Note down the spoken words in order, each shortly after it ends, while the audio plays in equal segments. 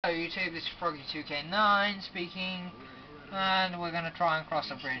Hello YouTube, this is Froggy2K9 speaking, and we're going to try and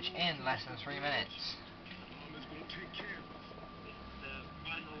cross a bridge in less than 3 minutes.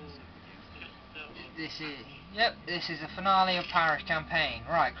 This is the finale of Parish campaign.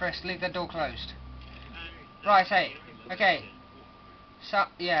 Right, Chris, leave the door closed. Right, hey, okay. So,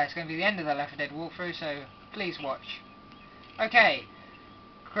 yeah, it's going to be the end of the Left 4 Dead walkthrough, so please watch. Okay,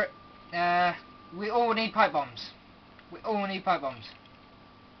 we all need pipe bombs. We all need pipe bombs.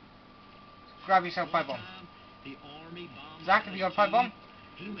 Grab yourself a pipe bomb. Zach, have you got a pipe bomb?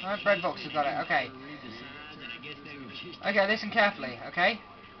 No, breadboxha's got it, okay. Okay, listen carefully, okay?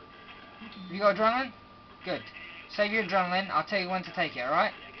 Have you got adrenaline? Good. Save your adrenaline, I'll tell you when to take it,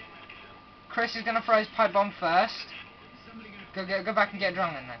 alright? Chris is going to throw his pipe bomb first. Go back and get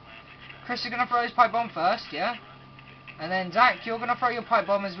adrenaline then. Chris is going to throw his pipe bomb first, yeah? And then Zach, you're going to throw your pipe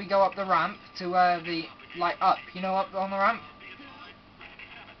bomb as we go up the ramp to the, like, up. You know, up on the ramp?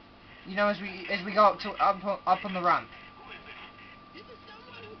 You know, as we go up on the ramp.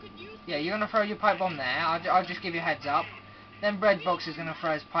 Yeah, you're gonna throw your pipe bomb there. I'll just give you a heads up. Then Breadbox is gonna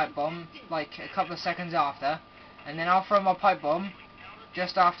throw his pipe bomb like a couple of seconds after, and then I'll throw my pipe bomb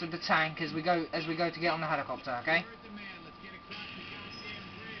just after the tank as we go to get on the helicopter. Okay?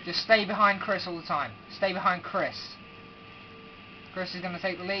 Just stay behind Chris all the time. Stay behind Chris. Chris is gonna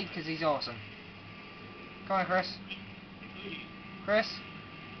take the lead because he's awesome. Come on, Chris. Chris.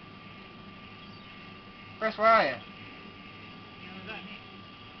 Chris, where are you?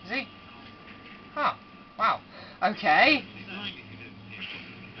 Is he? Oh, wow. Okay.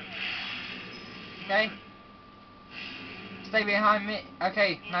 Okay. Stay behind me.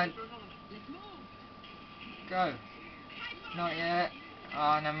 Okay, now. Go. Not yet.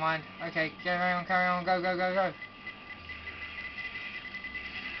 Oh, never mind. Okay, carry on. Go.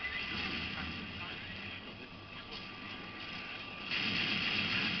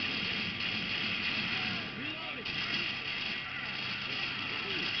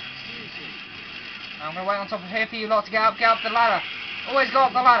 I'm going to wait on top of here for you lot to get up the ladder. Always go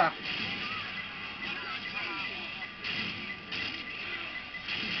up the ladder.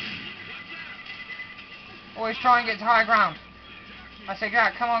 Always try and get to higher ground. I say,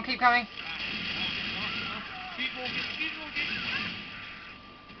 Jack, come on, keep coming.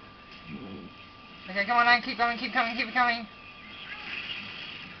 Okay, come on then, keep coming.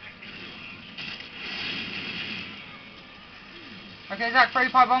 Okay, Zach, throw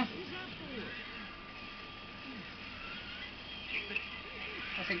your pipe bomb.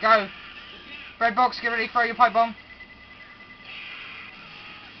 I said go. Breadbox, get ready to throw your pipe bomb.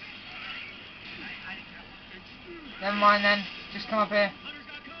 Never mind then, just come up here.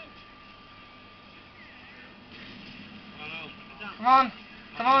 Come on.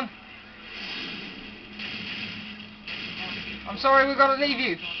 I'm sorry, we've got to leave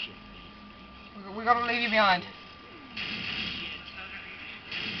you. We've got to leave you behind.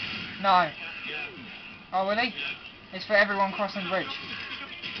 No. Oh, really? It's for everyone crossing the bridge.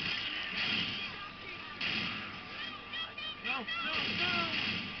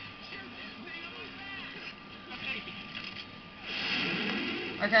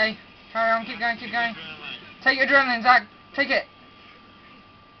 Okay, carry on, keep going. Take your adrenaline, Zach. Take it.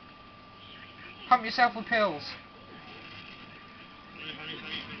 Pump yourself with pills.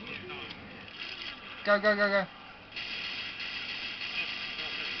 Go.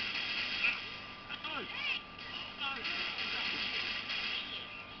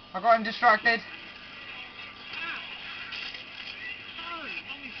 I got him distracted.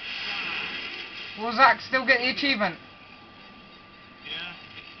 Will Zach still get the achievement? Yeah,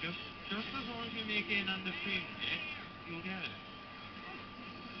 just as long as you make it under 3 minutes, you'll get it.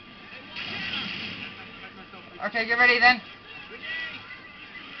 Okay, get ready then.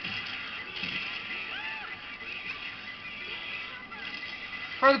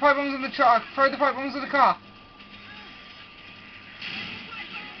 Throw the pipe bombs in the truck. Throw the pipe bombs in the car.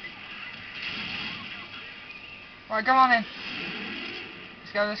 Right, come on in.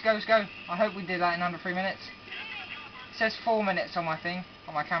 Let's go. I hope we did that in under 3 minutes. It says 4 minutes on my thing,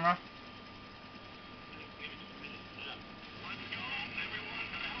 on my camera.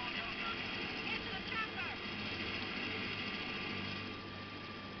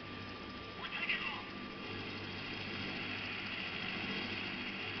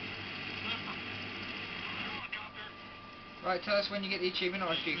 Right, tell us when you get the achievement,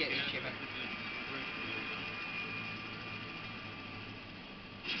 or if you get the achievement.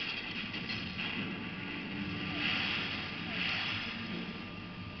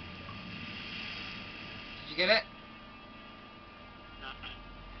 Did you get it?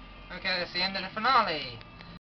 Okay, that's the end of the finale.